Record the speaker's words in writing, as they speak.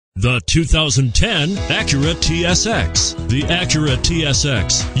The 2010 Acura TSX. The Acura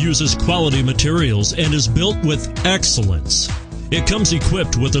TSX uses quality materials and is built with excellence. It comes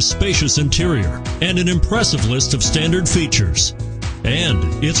equipped with a spacious interior and an impressive list of standard features.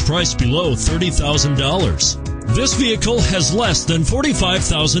 And it's priced below $30,000. This vehicle has less than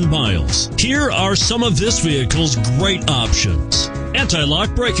 45,000 miles. Here are some of this vehicle's great options: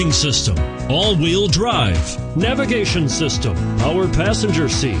 anti-lock braking system, all-wheel drive, navigation system, power passenger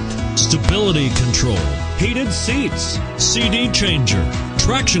seat, stability control, heated seats, CD changer,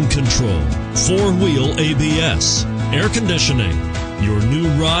 traction control, four-wheel ABS, air conditioning. Your new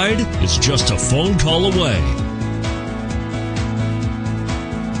ride is just a phone call away.